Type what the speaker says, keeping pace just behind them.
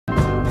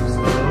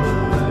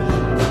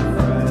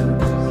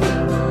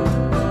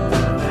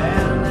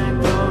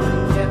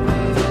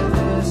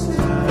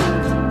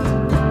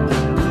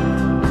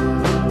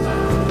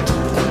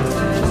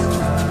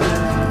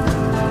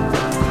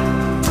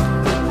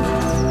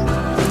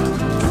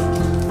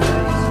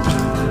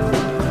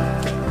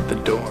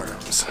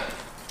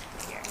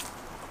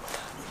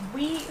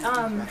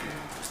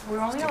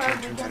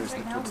weekends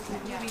right now with the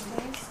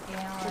weekdays,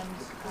 and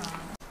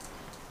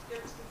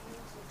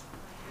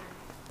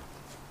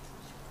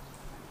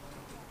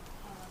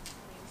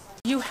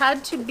you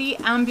had to be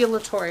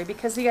ambulatory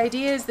because the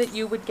idea is that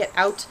you would get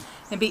out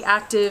and be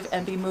active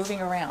and be moving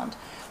around.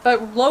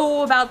 But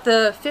low about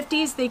the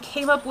 50s, they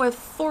came up with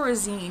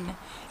Thorazine,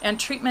 and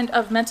treatment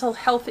of mental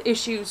health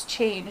issues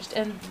changed,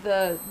 and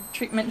the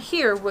treatment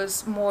here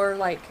was more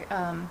like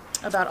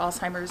about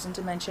Alzheimer's and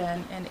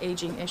dementia and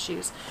aging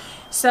issues.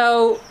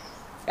 So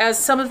as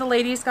some of the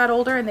ladies got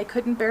older and they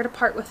couldn't bear to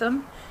part with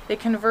them, they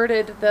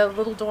converted the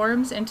little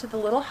dorms into the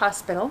little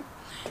hospital.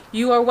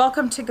 You are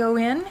welcome to go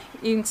in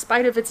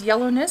spite of its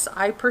yellowness.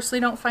 I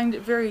personally don't find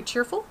it very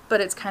cheerful,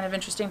 but it's kind of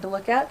interesting to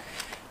look at.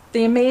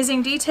 The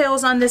amazing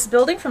details on this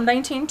building from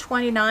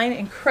 1929,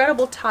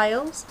 incredible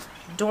tiles,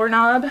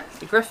 doorknob,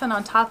 the griffin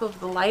on top of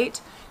the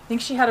light. I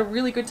think she had a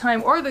really good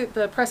time, or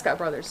the Prescott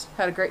brothers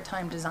had a great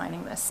time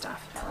designing this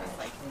stuff.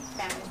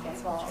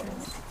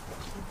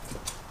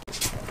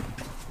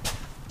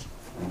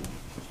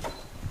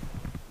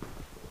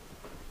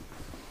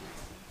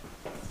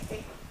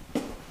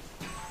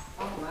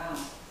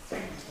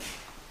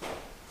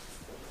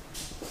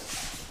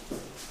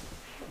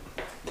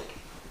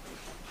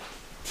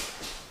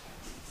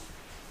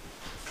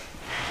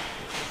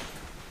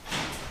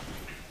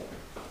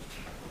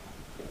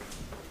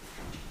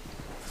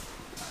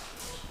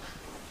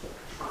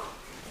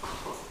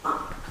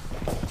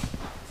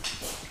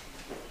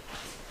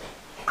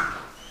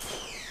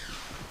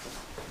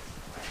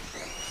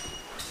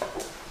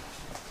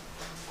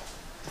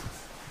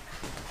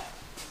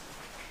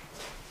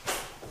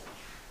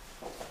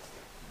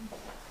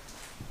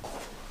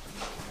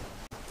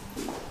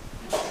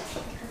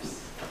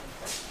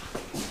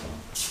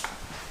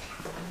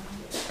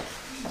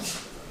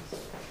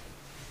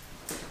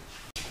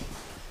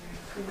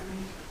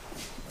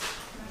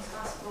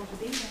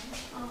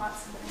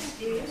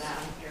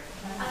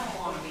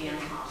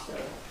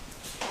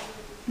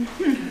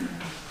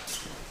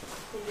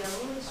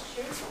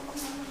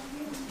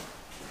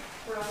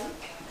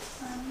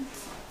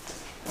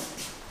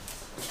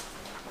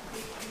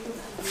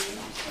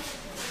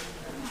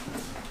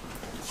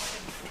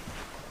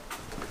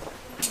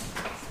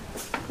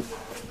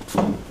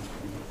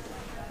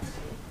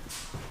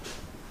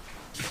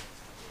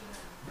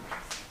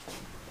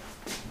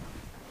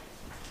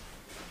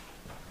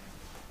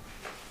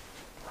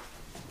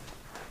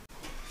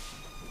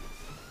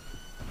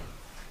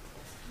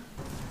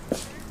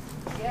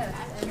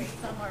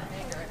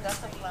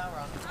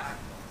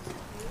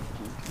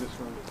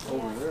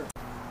 Over there.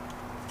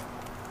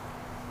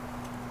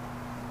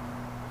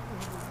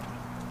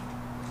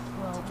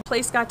 Well, the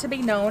place got to be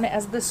known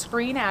as the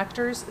Screen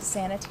Actors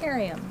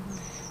Sanitarium.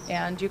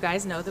 And you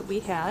guys know that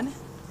we had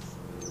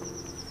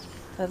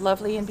the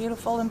lovely and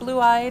beautiful and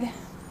blue-eyed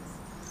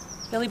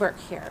Billy Burke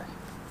here.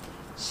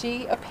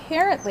 She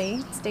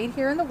apparently stayed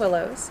here in the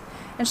Willows,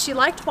 and she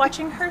liked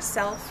watching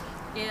herself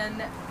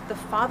in The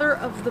Father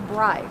of the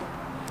Bride.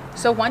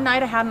 So one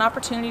night I had an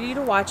opportunity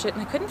to watch it,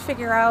 and I couldn't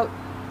figure out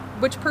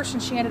which person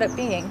she ended up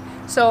being.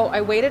 So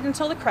I waited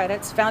until the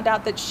credits, found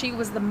out that she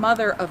was the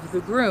mother of the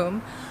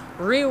groom,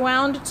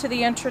 rewound to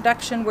the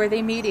introduction where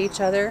they meet each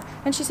other,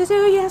 and she says,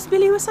 "Oh yes,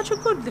 Billy was such a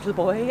good little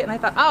boy." And I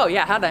thought, oh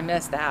yeah, how'd I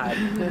miss that?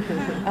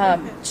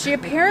 She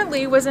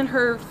apparently was in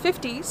her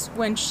 50s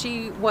when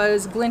she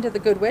was Glinda the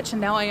Good Witch, and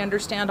now I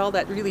understand all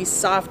that really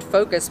soft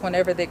focus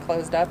whenever they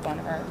closed up on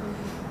her.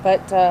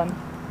 But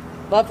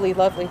lovely,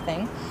 lovely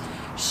thing.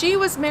 She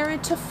was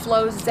married to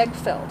Flo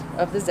Ziegfeld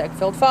of the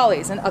Ziegfeld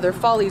Follies, and other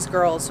Follies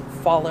girls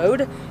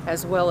followed,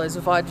 as well as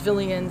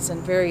vaudevillians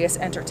and various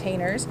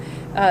entertainers.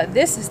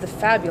 This is the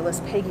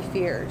fabulous Peggy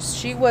Fears.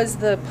 She was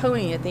the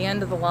pony at the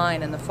end of the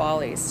line in the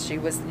Follies. She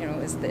was, you know,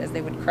 as they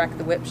would crack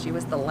the whip, she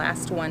was the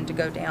last one to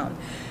go down.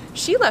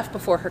 She left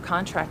before her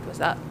contract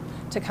was up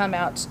to come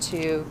out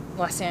to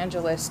Los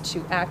Angeles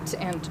to act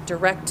and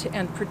direct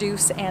and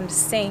produce and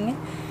sing.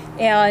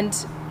 And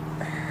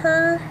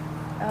her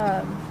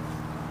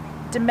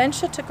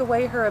dementia took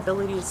away her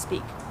ability to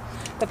speak.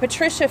 But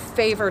Patricia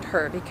favored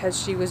her because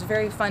she was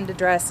very fun to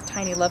dress, a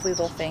tiny, lovely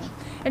little thing.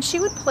 And she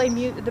would play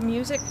the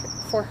music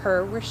for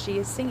her where she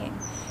is singing.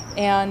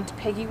 And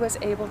Peggy was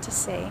able to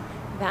say,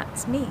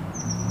 "That's me."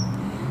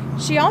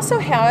 She also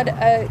had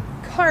a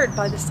card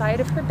by the side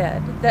of her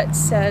bed that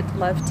said,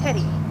 "Love,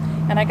 Teddy."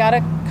 And I got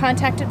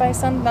contacted by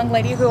some young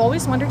lady who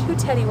always wondered who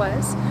Teddy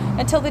was,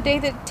 until the day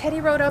that Teddy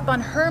rode up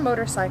on her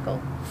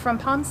motorcycle from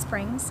Palm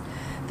Springs.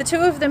 The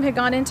two of them had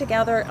gone in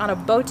together on a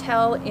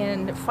boatel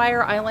in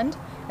Fire Island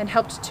and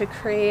helped to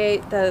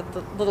create the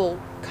little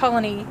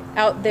colony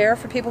out there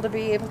for people to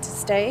be able to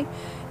stay.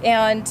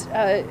 And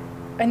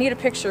I need a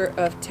picture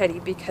of Teddy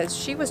because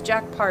she was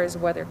Jack Parr's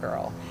weather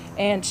girl,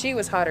 and she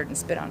was hotter than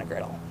spit on a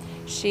griddle.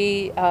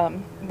 She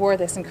wore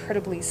this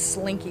incredibly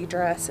slinky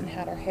dress and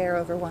had her hair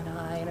over one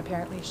eye, and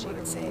apparently she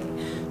would say,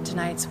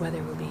 "Tonight's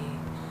weather will be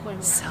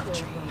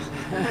sultry."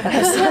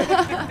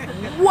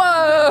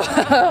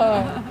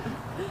 Whoa!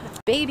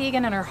 Babe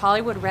Egan and her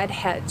Hollywood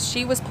Redheads.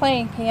 She was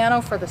playing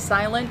piano for the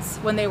Silence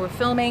when they were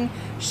filming.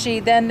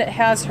 She then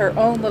has her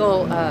own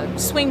little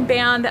swing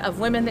band of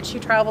women that she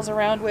travels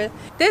around with.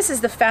 This is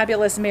the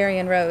fabulous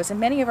MARILYN Rose, and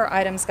many of her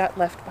items got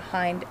left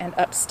behind and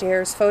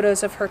upstairs.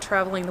 Photos of her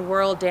traveling the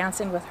world,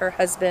 dancing with her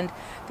husband,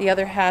 the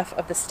other half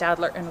of the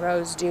Stadler and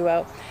Rose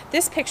duo.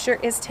 This picture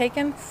is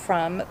taken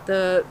from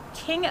the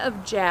King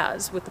of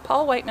Jazz with the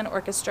Paul Whiteman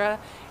Orchestra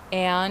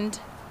and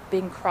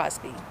Bing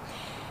Crosby.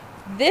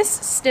 This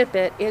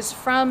snippet is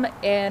from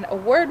an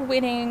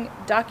award-winning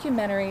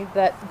documentary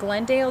that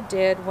Glendale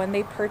did when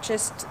they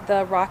purchased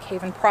the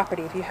Rockhaven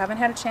property. If you haven't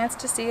had a chance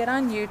to see it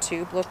on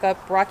YouTube, look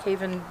up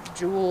Rockhaven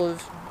Jewel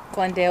of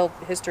Glendale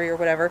History or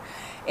whatever,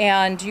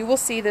 and you will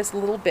see this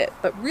little bit.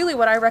 But really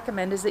what I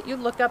recommend is that you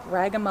look up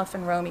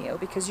Ragamuffin Romeo,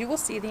 because you will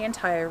see the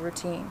entire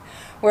routine,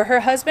 where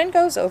her husband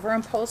goes over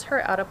and pulls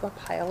her out of a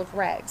pile of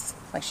rags,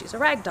 like she's a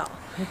rag doll.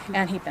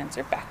 And he bends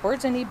her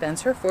backwards and he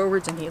bends her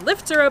forwards and he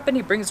lifts her up and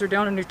he brings her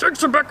down and he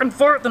takes her back and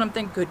forth, and I'm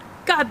thinking, good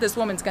God, this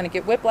woman's gonna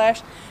get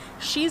whiplash.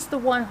 She's the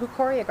one who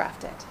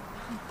choreographed it.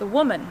 The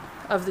woman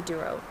of the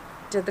duo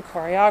did the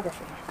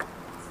choreography.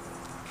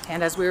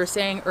 And as we were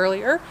saying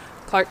earlier,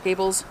 Clark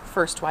Gable's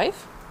first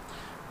wife,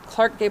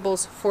 Clark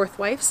Gable's fourth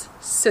wife's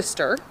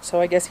sister. So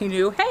I guess he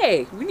knew,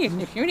 hey,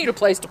 if you need a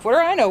place to put her,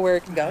 I know where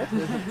it can go.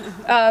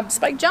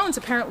 Spike Jones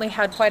apparently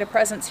had quite a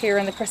presence here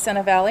in the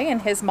Crescenta Valley,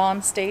 and his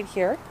mom stayed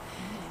here.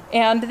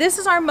 And this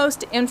is our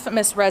most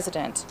infamous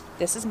resident.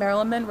 This is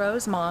Marilyn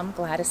Monroe's mom,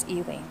 Gladys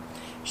Ely.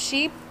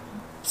 She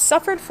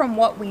suffered from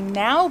what we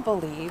now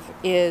believe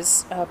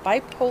is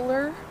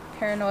bipolar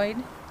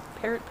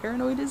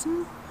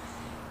paranoidism,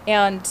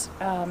 and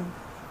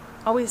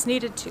always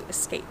needed to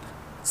escape.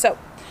 So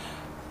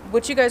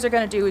what you guys are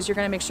going to do is you're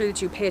going to make sure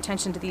that you pay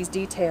attention to these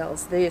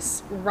details.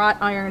 This wrought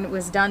iron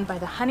was done by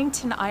the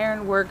Huntington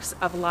Iron Works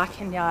of La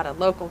Cañada,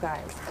 local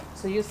guys.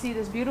 So you'll see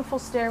this beautiful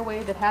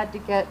stairway that had to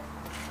get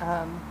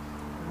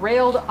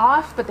railed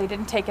off, but they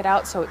didn't take it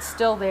out, so it's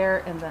still there,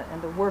 and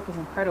the work is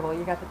incredible.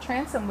 You got the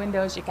transom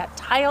windows, you got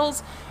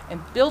tiles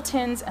and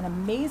built-ins, and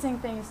amazing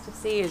things to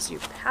see as you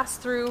pass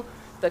through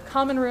the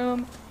common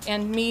room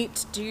and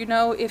meet. Do you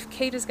know if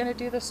Kate is going to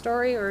do the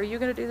story, or are you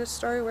going to do the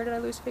story? Where did I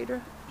lose Phaedra?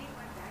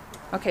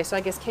 Okay, so I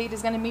guess Kate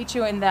is going to meet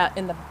you in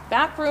the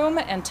back room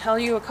and tell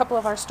you a couple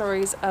of our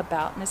stories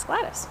about Miss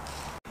Gladys.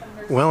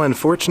 Well,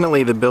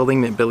 unfortunately, the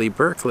building that Billy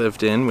Burke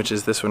lived in, which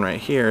is this one right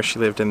here, she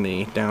lived in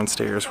the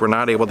downstairs, we're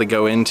not able to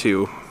go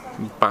into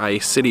by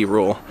city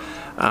rule.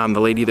 The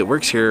lady that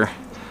works here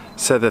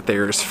said that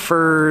there's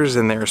furs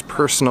and there's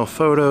personal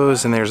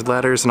photos and there's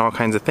letters and all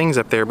kinds of things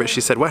up there, but she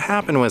said what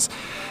happened was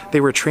they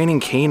were training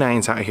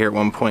canines out here at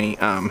one point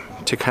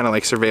to kind of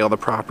like surveil the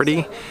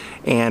property,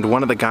 and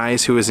one of the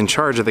guys who was in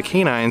charge of the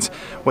canines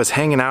was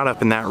hanging out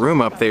up in that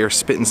room up there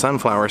spitting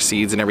sunflower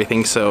seeds and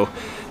everything, so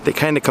they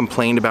kind of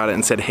complained about it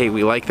and said, hey,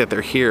 we like that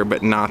they're here,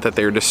 but not that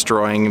they're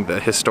destroying the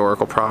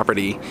historical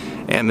property.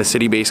 And the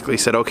city basically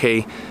said,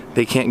 okay,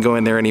 they can't go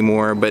in there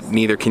anymore, but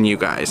neither can you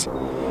guys.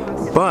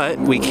 But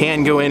we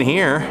can go in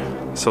here,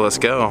 so let's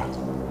go.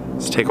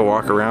 Let's take a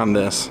walk around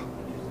this.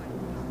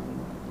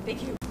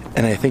 Thank you.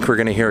 And I think we're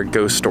gonna hear a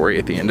ghost story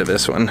at the end of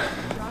this one.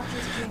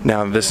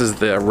 Now this is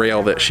the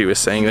rail that she was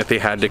saying that they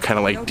had to kind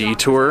of like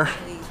detour.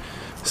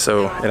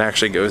 So it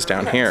actually goes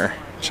down here.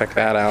 Check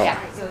that out. Yeah.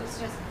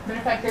 In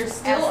fact, there's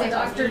still a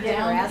doctor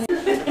down. My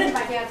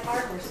dad's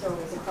hardware store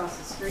was across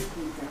the street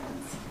from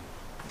Friends.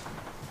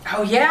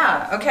 Oh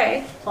yeah,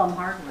 okay. Plum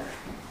Hardware.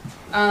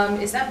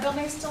 Is that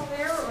building still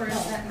there, or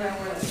is that now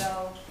where the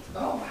bell?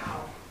 Oh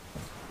wow.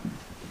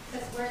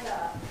 That's where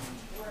the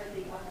corner.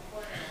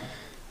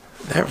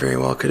 That very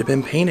well could have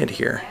been painted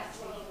here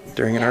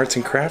during an arts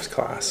and crafts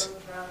class.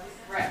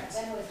 Right.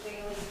 Then it was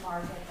Bailey's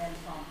Market, then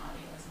Plum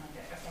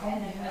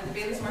Hardware. And the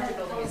Bailey's Market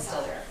building is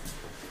still there.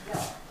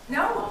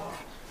 No.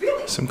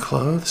 Really? Some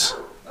clothes.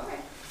 Okay.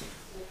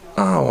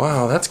 Oh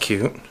wow, that's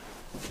cute.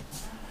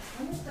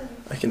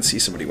 I can see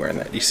somebody wearing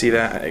that. Do you see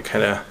that? It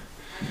kind of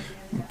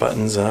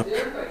buttons up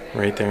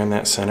right there in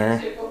that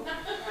center.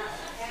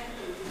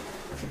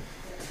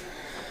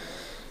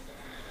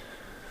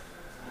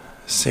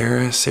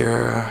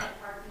 Sarah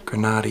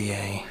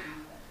Grenadier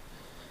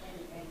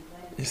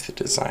is the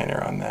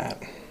designer on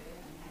that.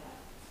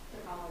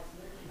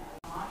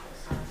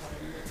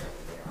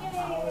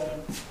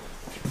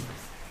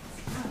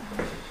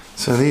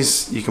 So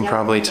these, you can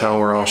probably tell,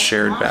 were all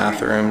shared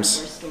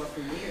bathrooms.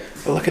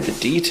 But look at the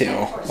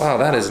detail. Wow,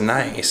 that is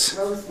nice.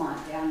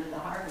 Rosemont down to the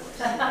hardware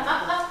store.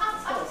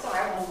 So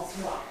I almost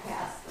walked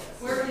past this.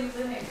 Where were you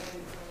living?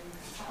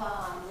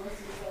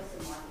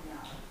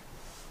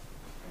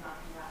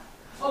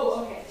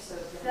 Oh, okay. So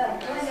The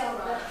Glendale,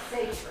 the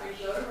Sage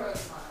you go to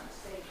Rosemont, and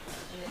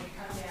then you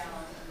come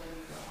down, and then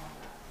you go home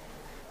back.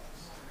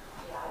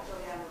 Yeah, I go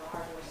down to the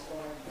hardware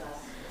store and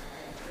just,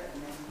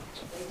 and then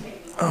they take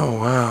me Oh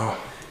wow.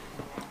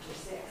 after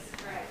 6.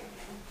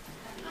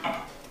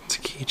 It's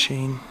a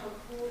keychain.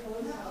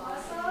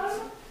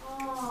 Awesome.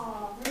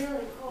 Oh,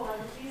 really cool.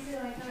 These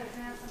are like other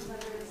grandsons I've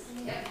ever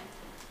seen.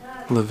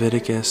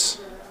 Leviticus.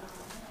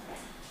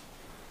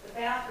 The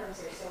bathrooms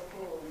are so cool.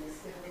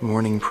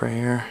 Morning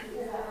prayer.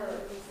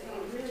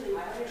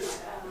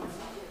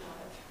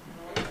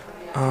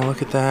 Oh,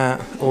 look at that.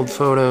 Old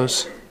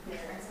photos.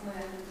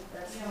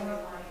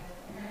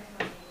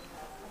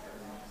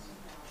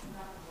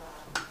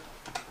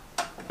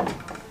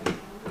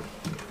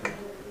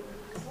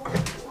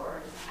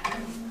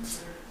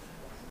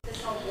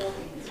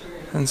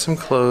 And some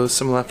clothes,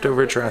 some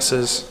leftover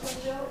dresses.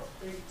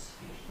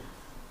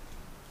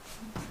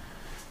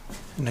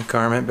 And a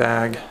garment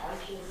bag.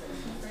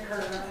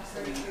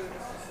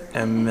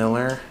 M.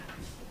 Miller.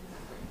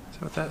 Is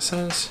that what that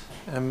says?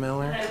 M.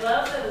 Miller. I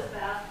love those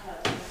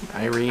bathtubs.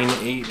 Irene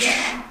H.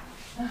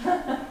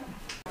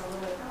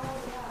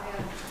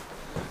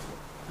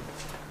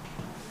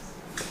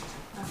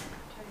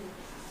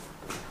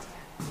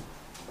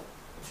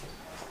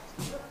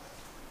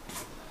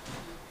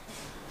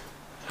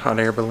 Hot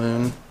air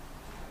balloon.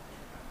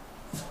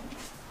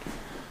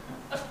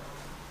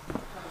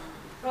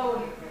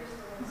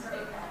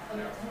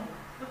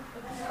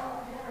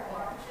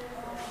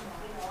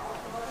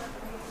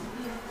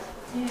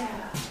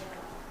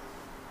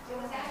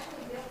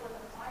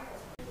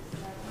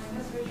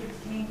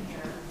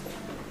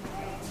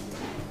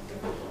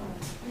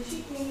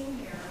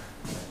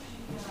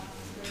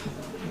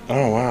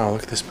 Oh wow,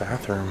 look at this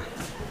bathroom.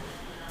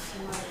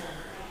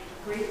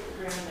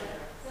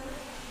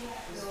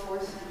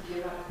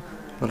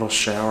 Little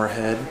shower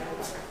head.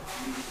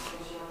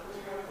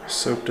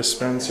 Soap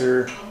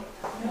dispenser.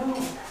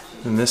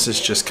 And this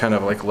is just kind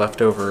of like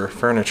leftover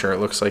furniture, it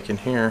looks like in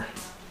here.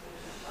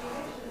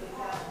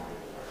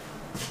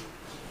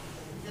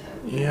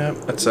 Yep,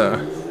 that's a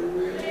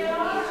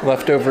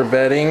leftover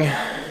bedding.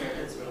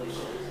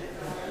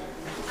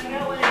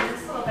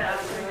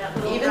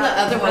 Even the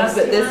other ones,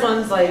 but this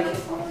one's like.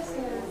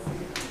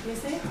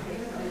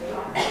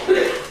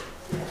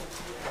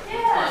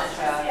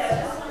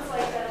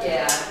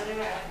 Yeah.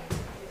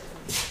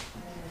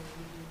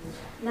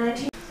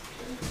 19.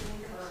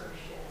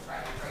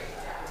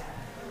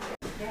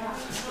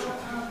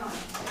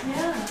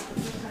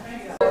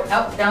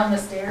 Up, down the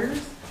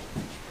stairs.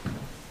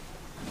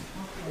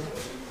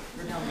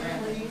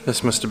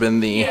 This must have been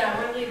the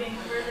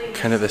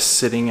kind of the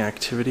sitting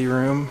activity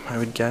room, I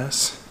would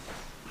guess.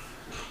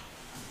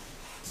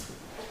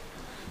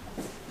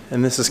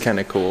 And this is kind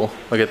of cool.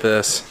 Look at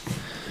this.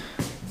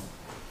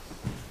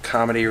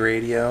 Comedy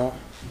radio.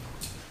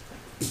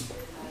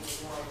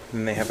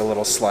 And they have a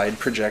little slide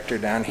projector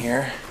down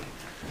here.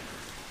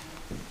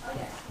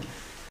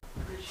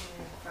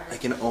 I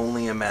can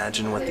only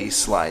imagine what these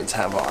slides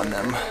have on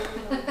them.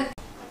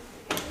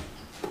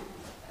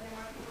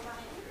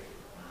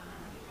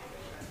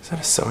 Is that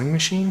a sewing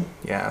machine?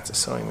 Yeah, it's a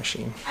sewing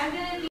machine.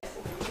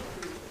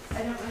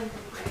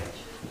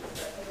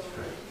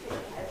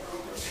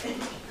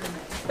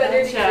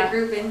 Better to get a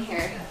group in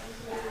here.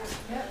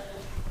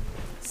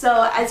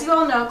 So, as you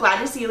all know,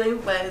 Gladys Ely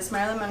was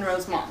Marilyn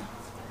Monroe's mom.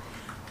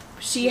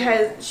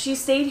 She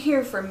stayed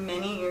here for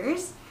many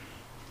years.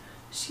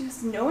 She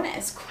was known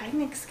as quite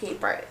an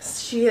escape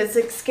artist. She has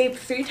escaped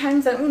 3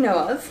 times that we know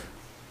of.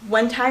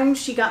 One time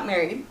she got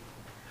married.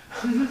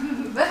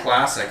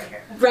 Classic.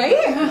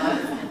 Right?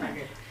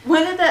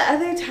 One of the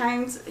other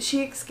times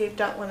she escaped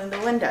out one of the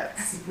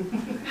windows.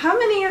 How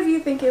many of you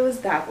think it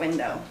was that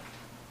window?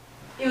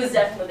 It was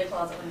definitely the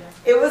closet window.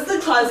 It was the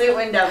closet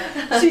window.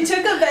 She took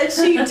a bed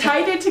sheet,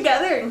 tied it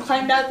together, and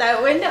climbed out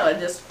that window and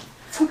just...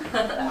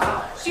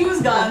 She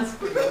was gone.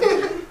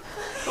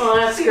 Oh,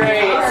 that's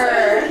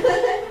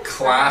great.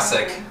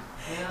 Classic.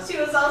 She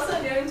was also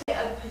known to be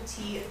a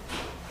petite,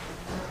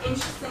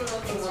 interesting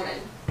looking woman.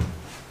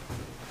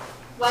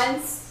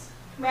 Once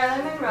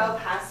Marilyn Monroe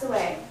passed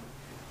away,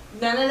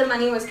 none of the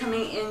money was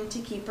coming in to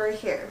keep her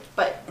here,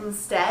 but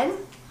instead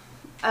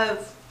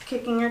of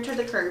kicking her to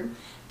the curb,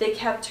 they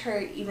kept her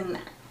even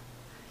there.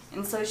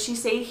 And so she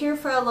stayed here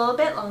for a little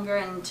bit longer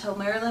until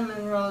Marilyn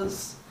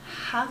Monroe's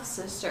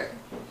half-sister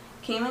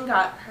came and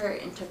got her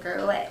and took her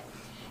away.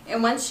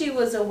 And once she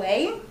was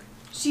away,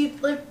 she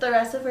lived the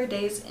rest of her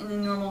days in a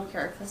normal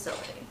care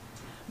facility.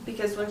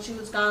 Because when she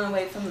was gone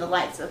away from the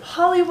lights of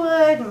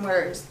Hollywood and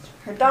where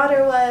her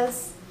daughter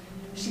was,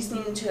 she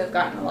seemed to have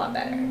gotten a lot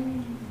better.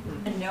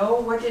 And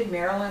what did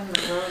Marilyn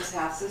Monroe's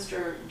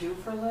half-sister do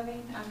for a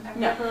living?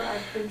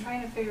 I've been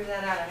trying to figure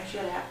that out. I know she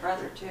had a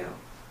half-brother too.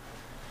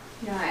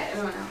 No, I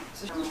don't know.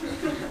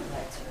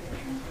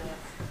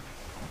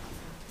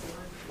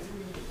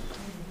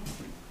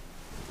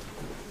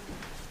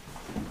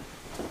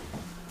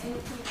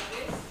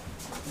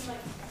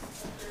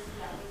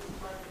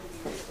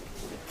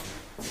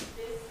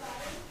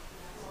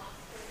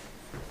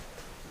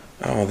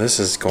 Oh, this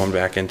is going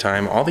back in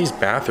time. All these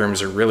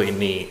bathrooms are really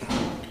neat.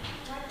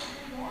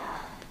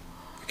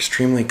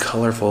 Extremely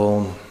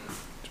colorful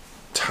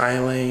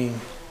tiling,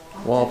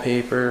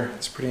 wallpaper.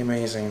 It's pretty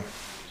amazing.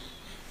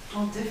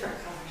 All different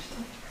colors.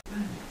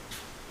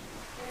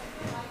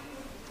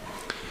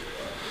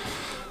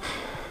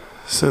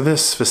 So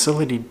this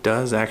facility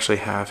does actually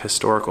have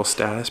historical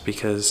status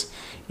because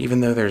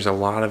even though there's a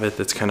lot of it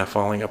that's kind of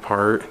falling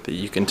apart that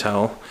you can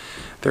tell,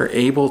 they're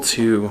able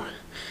to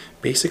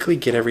basically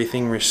get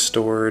everything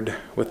restored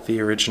with the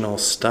original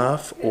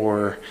stuff,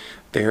 or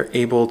they're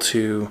able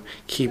to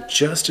keep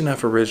just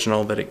enough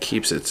original that it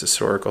keeps its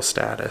historical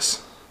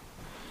status.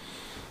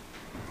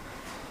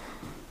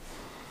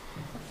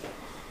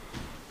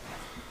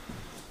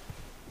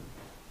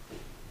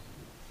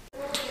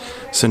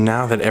 So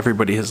now that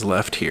everybody has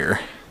left here,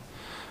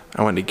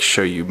 I wanted to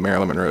show you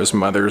Marilyn Monroe's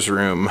mother's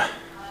room.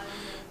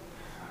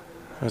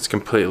 It's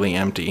completely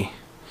empty.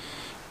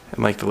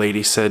 And like the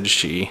lady said,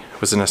 she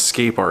was an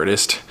escape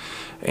artist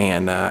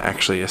and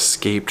actually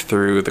escaped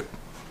through the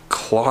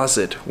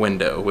closet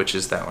window, which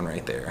is that one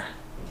right there.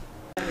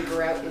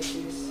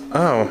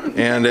 Oh,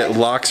 and it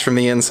locks from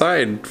the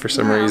inside for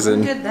some reason.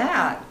 Who did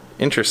that?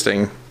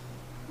 Interesting.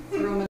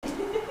 And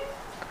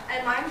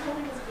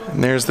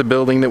there's the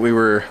building that we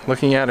were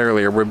looking at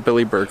earlier where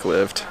Billy Burke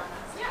lived.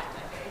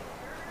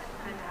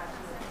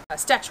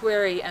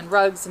 Statuary and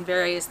rugs and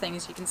various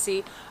things. You can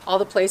see all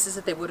the places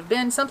that they would have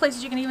been. Some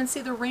places you can even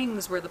see the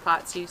rings where the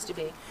pots used to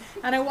be.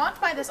 And I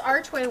walked by this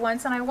archway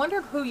once and I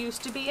wondered who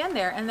used to be in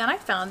there, and then I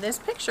found this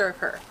picture of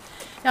her.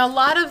 Now, a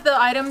lot of the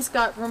items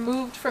got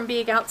removed from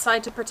being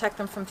outside to protect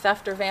them from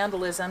theft or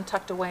vandalism,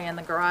 tucked away in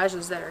the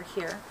garages that are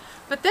here.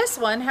 But this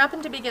one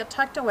happened to be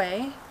tucked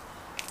away.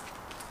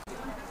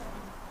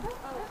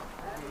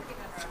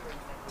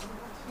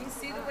 You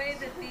see the way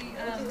that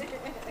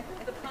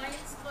the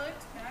pines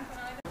looked back when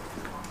I...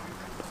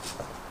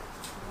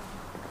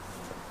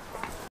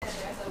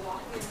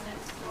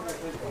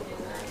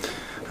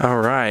 All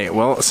right,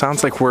 well, it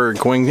sounds like we're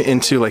going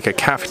into like a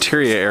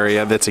cafeteria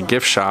area that's a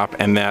gift shop,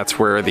 and that's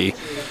where the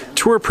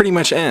tour pretty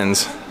much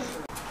ends.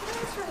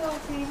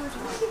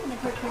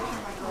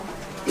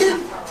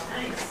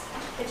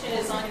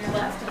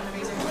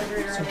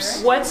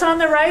 What's on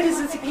the right? Is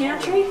this a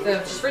pantry?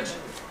 The fridge.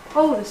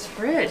 Oh, this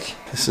fridge.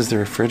 This is the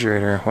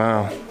refrigerator,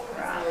 wow.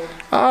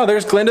 Oh,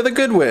 there's Glinda the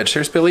Good Witch.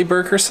 There's Billy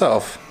Burke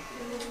herself.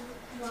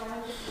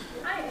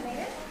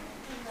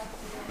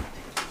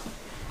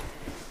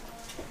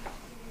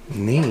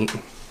 Neat.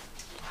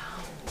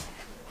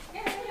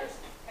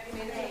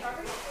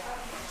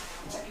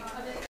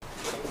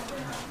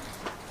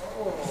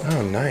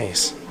 Oh,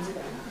 nice.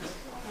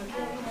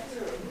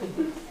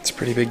 It's a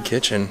pretty big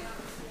kitchen.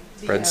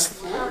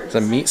 Bread's a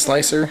meat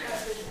slicer.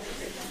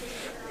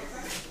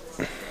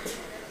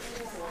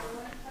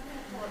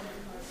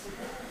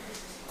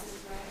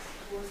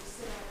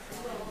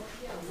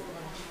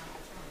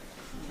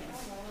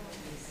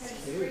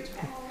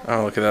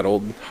 Oh, look at that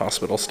old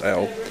hospital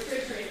style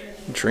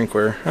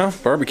drinkware. Oh,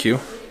 barbecue.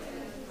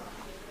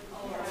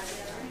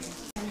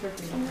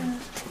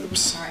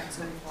 Oops. All right,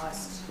 so we've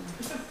lost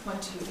 1,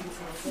 2, 3,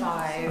 4,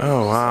 5.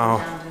 Oh, wow.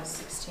 So down to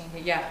 16.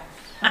 Yeah.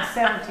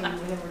 17, we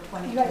were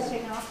 20. You guys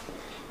taking off?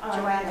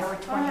 Joanne, there were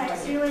 20. All right,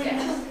 see you later.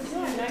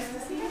 Yeah, nice to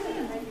see you.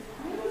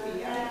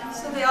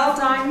 So they all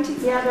dined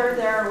together.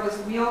 There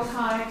was meal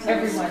times.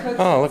 Everyone.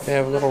 Oh, look, they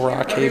have little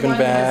Rockhaven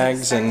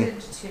bags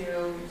and...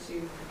 to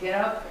get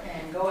up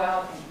and go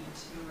out and eat.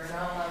 We were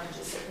not allowed to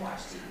just sit and watch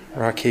TV.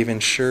 Rockhaven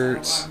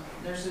shirts.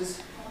 There's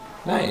just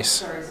Nice.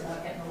 stories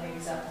about getting the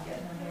ladies up and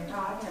getting them here.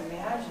 I can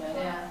imagine.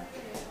 Yeah.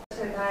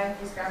 The guy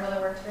whose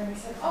grandmother worked here, and he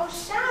said, "Oh,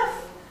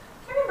 chef,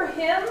 I remember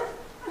him.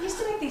 He used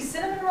to make these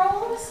cinnamon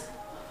rolls."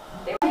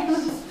 They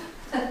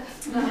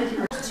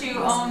were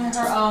to own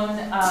her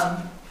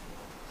own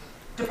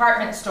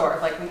department store,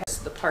 like we had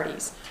the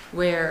parties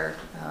where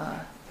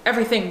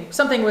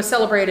something was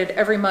celebrated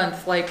every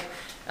month, like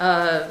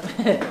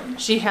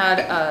she had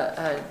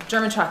a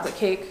German chocolate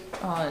cake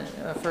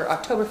for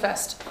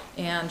Oktoberfest,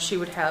 and she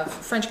would have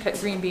French cut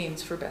green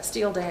beans for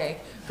Bastille Day,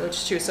 which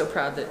she was so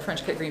proud that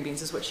French cut green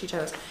beans is what she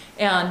chose.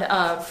 And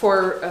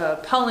for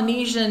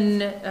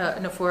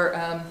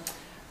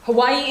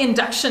Hawaii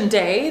Induction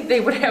Day, they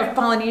would have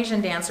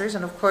Polynesian dancers,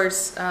 and of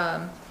course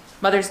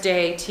Mother's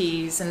Day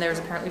teas, and there was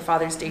apparently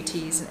Father's Day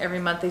teas, and every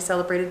month they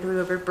celebrated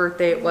whoever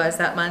birthday it was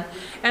that month.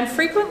 And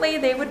frequently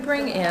they would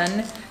bring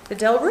in the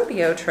Del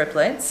Rubio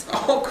triplets.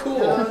 Oh,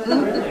 cool.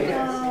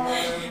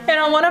 And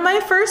on one of my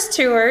first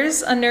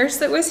tours, a nurse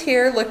that was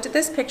here looked at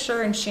this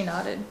picture and she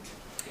nodded.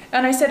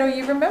 And I said, "Oh,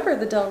 you remember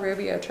the Del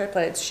Rubio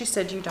triplets?" She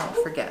said, "You don't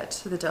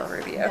forget the Del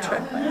Rubio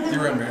triplets." You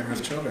were in Married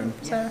with Children.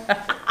 So,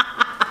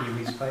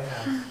 Pee-wee's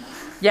Playhouse.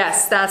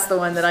 yes, that's the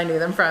one that I knew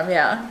them from,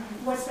 yeah.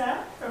 What's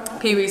that?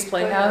 Pee-wee's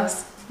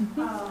Playhouse.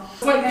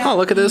 Oh,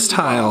 look at those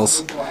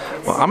tiles.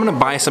 Well, I'm gonna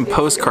buy some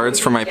postcards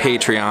for my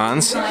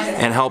Patreons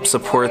and help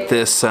support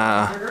this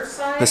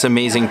this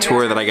amazing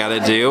tour that I gotta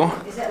do.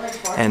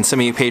 And some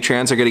of you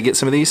Patreons are gonna get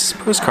some of these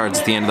postcards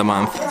at the end of the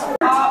month.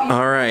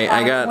 All right,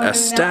 I got a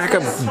stack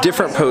of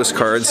different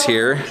postcards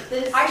here.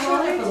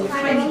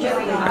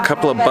 A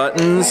couple of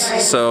buttons,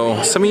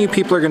 so some of you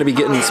people are gonna be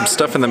getting some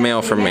stuff in the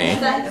mail from me.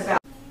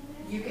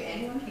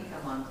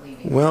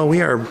 Well,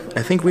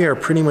 I think we are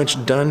pretty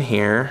much done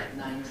here.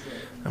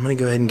 I'm gonna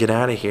go ahead and get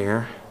out of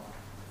here.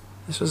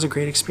 This was a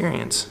great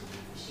experience.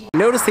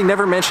 Notice they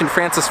never mentioned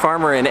Frances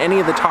Farmer in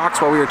any of the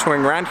talks while we were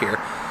touring around here.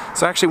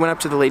 So I actually went up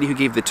to the lady who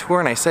gave the tour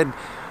and I said,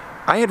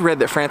 I had read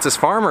that Frances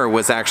Farmer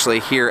was actually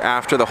here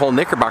after the whole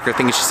Knickerbocker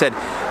thing. She said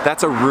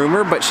that's a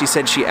rumor, but she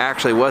said she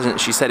actually wasn't.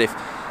 She said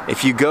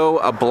if you go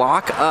a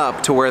block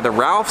up to where the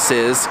Ralph's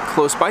is,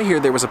 close by here,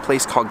 there was a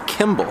place called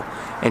Kimball.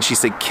 And she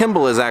said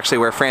Kimball is actually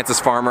where Frances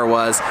Farmer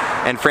was.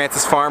 And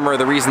Frances Farmer,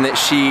 the reason that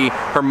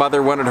her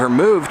mother wanted her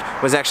moved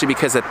was actually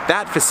because at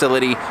that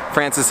facility,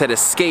 Frances had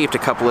escaped a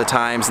couple of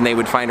times and they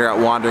would find her out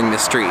wandering the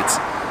streets.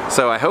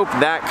 So I hope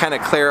that kind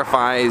of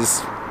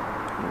clarifies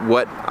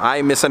what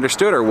I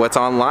misunderstood or what's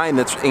online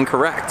that's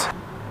incorrect.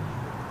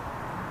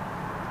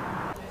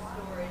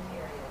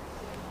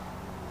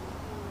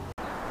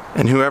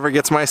 And whoever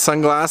gets my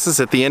sunglasses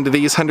at the end of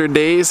these 100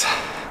 days,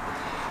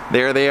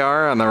 there they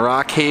are on the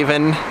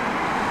Rockhaven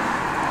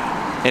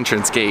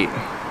entrance gate.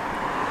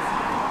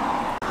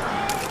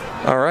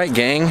 All right,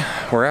 gang,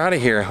 we're out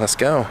of here. Let's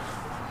go.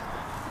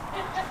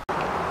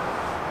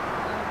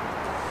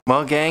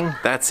 Well, gang,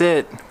 that's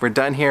it. We're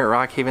done here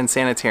at Rockhaven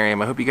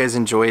Sanitarium. I hope you guys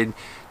enjoyed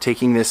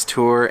taking this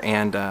tour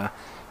and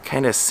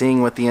kind of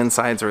seeing what the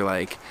insides are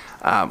like.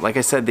 Like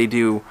I said, they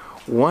do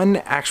one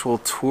actual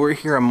tour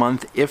here a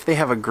month if they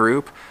have a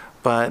group,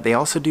 but they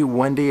also do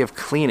 1 day of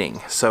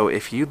cleaning. So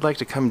if you'd like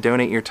to come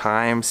donate your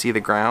time, see the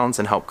grounds,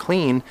 and help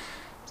clean,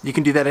 you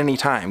can do that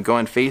anytime. Go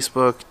on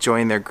Facebook,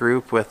 join their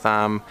group with,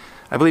 I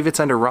believe it's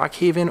under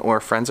Rockhaven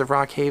or Friends of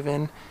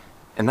Rockhaven.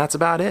 And that's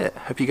about it.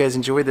 Hope you guys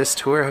enjoyed this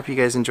tour. Hope you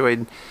guys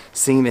enjoyed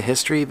seeing the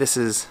history. This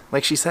is,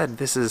 like she said,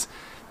 this is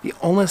the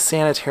only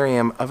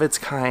sanitarium of its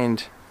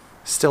kind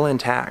still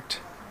intact.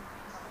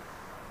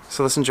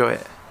 So let's enjoy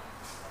it.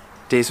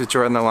 Daze with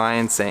Jordan the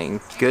Lion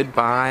saying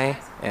goodbye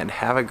and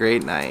have a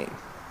great night.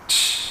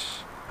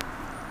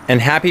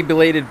 And happy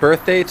belated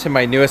birthday to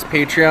my newest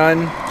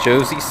Patreon,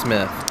 Josie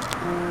Smith.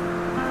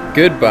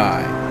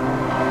 Goodbye.